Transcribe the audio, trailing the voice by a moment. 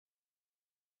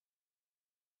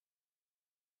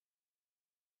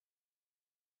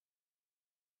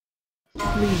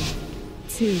3,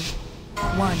 2,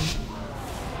 1.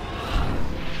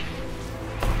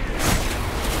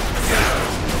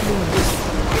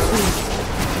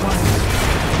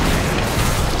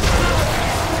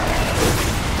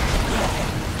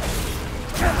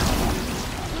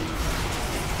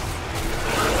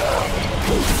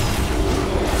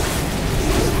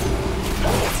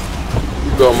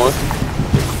 Go, Monk.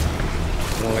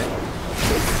 Ouais.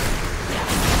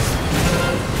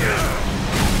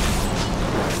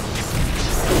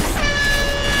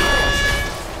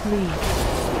 Three,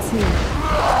 two,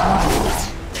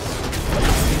 one.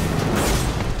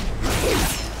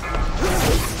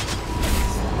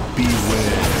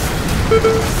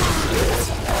 Beware.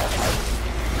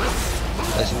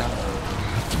 That's enough.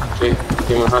 Okay,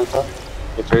 Demon Hunter,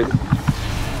 get ready.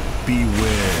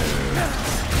 Beware.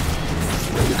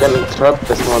 You can interrupt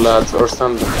the small lads or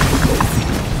stun them.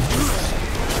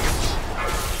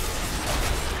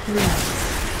 3,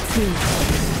 2,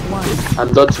 1.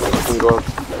 And dodge fucking gold.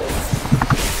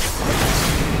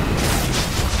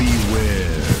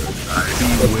 Beware.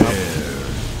 Beware.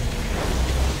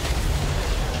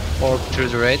 Orb through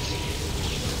the raid.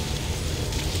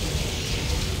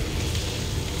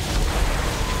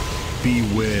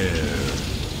 Beware.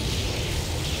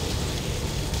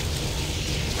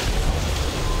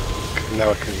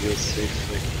 Now I can heal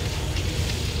safely.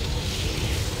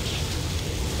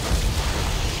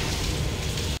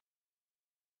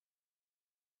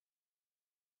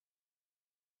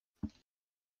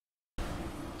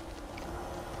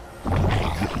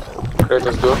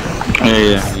 Kratos, go.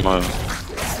 Yeah.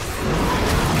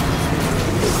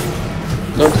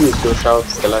 Don't use your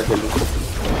shouts, the lag will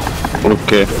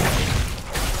Okay. 3,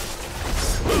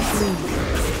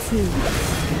 2,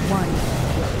 1.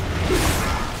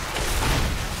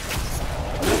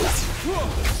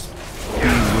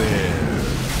 Beware.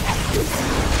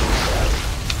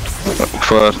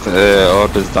 First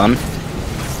orb is done.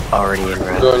 Already in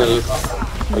red. go on a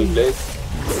little blade. 2,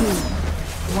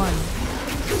 1.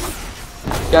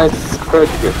 Guys, spread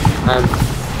it and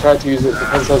try to use it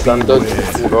defenses and dodge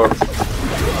fucking gold.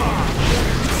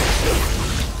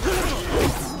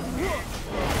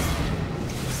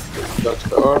 Dodge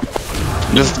the orb.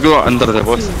 Just go under the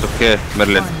boss. It's okay,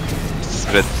 Merlin.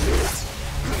 Spread.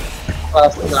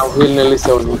 Fast now, heal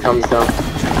Nelisa when he comes down.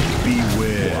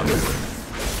 Beware.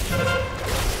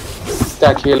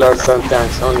 Stack healers and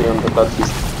tanks only on the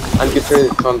batteries. And get ready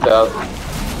to count out.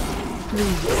 3,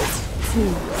 2,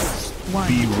 1.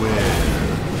 Beware.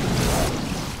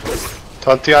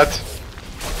 20 out.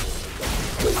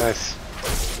 Nice.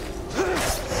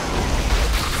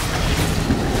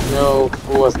 No,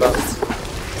 who was that?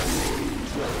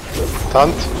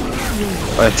 Taunt.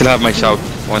 I still have my shout.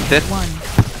 Want it? 1.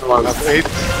 Come on. Have 8.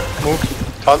 Move.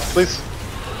 Taunt, please.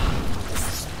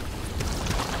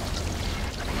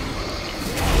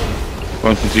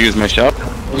 Want me to use my shout?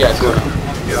 Yeah, go.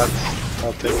 Yeah,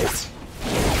 I'll take it.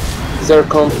 Zero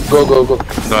comp, go, go, go.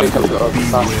 Done. Take up the orb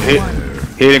fast.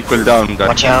 Healing cooldown, guys.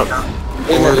 Watch out.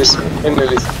 In Nelisa, in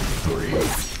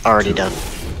Nelisa. Already done.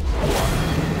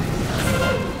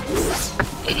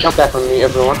 Come back on me,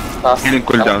 everyone. Fast. Healing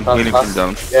cooldown. Fast, Healing fast.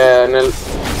 cooldown. Yeah, Nel.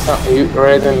 You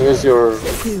Raiden, use your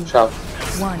 2, shout.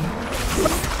 1.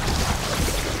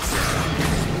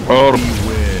 Orb.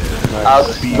 Out,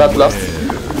 bloodlust.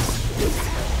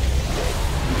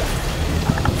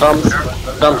 Drums,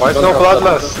 drums. Why is don't no have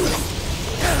bloodlust?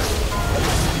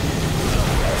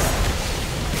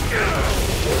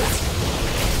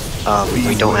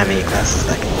 We don't have any classes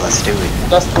that can bless, do we?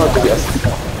 Just for the yes.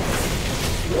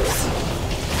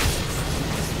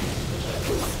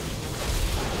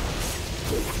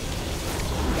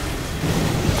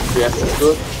 Yes, is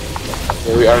good.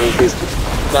 Yeah, we are in this.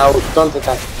 Now, don't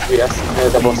attack VS,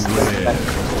 the boss. Don't attack.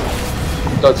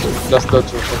 Dodge, just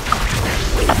dodge yourself.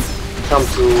 Come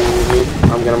to me,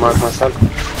 I'm gonna mark myself.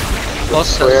 Boss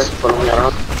Square, has, follow me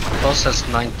around. boss has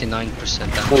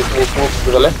 99% damage. Move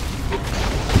to the left.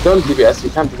 Don't DBS, you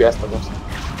can't DBS the boss.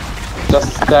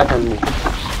 Just stack and move.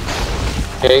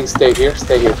 Okay, stay here,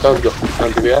 don't go.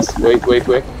 Don't DBS, wait.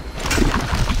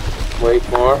 Wait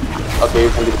more. Okay, you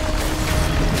can do it.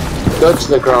 Dodge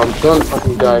the ground, don't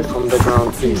fucking die from the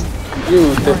ground, please.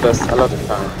 You did this a lot of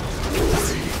time.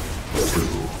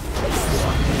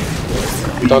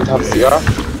 Don't have CR.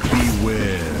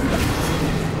 Beware.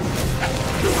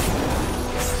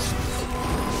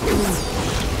 3,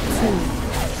 2,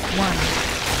 1.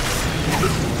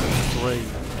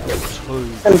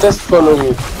 And just follow me.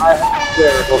 I have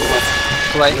to of my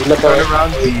Right, look turn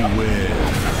around. around. Beware.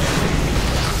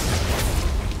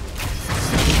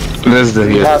 There's the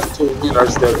We heal. have two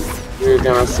healers there. We're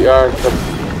gonna CR the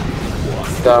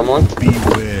the monk.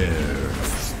 Beware.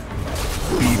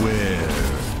 Beware.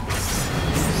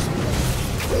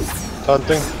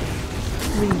 Taunting.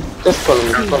 3, Just follow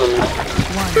me, follow me, 1.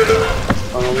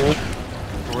 follow me.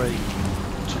 3,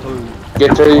 2.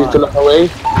 Get ready to look away.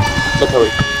 Look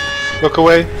away. Look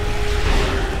away.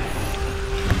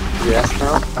 Yes,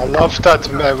 now. I love that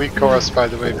weak chorus, by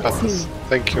the way, Patas.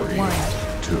 Thank you. 1.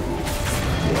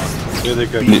 Really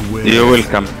good. You will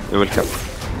come. You will come.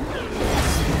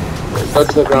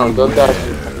 Touch the ground. Don't dash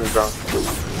on the ground. 3,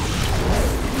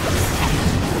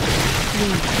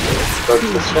 Touch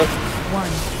the ship. 1.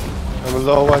 I'm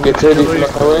low on Get ready to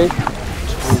look away.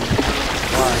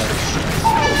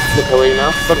 Look away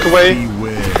now. Look away.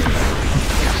 Beware.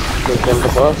 Don't kill the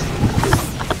boss.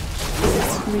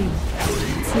 3,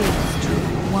 2,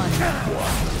 1.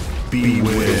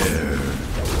 Beware.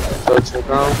 Touch the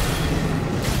ground.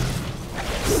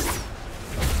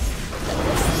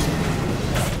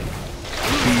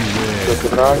 Look to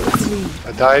the right.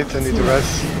 3, I died. I need to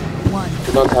rest. 1.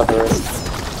 You don't have the rest.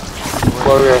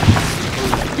 Warrior.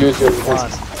 Use your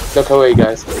defenses. Look away,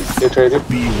 guys. Get ready.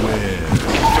 Beware.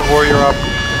 The warrior up.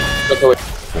 Look away.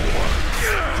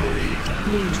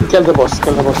 Kill the boss.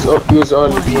 Kill the boss. Oh, use all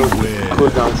your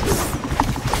cooldowns.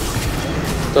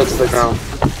 Touch the ground.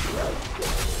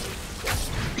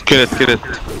 Kill it. Kill it.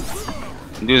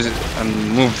 Use it and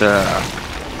move the.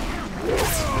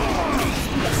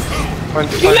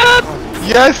 25.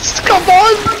 Yes! Come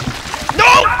on!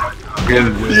 Kill.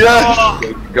 Yes!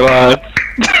 God.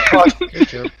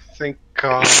 Fuck you. Thank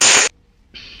God.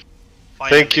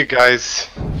 Thank you, guys.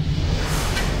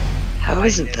 How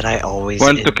is it that I always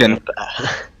One end token. up,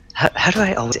 how do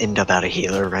I always end up out of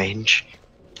healer range?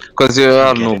 Because you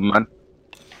are Get noob, it. man.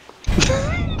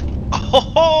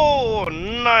 Oh,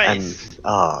 nice!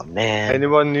 Oh man.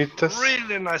 Anyone need this?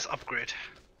 Really nice upgrade.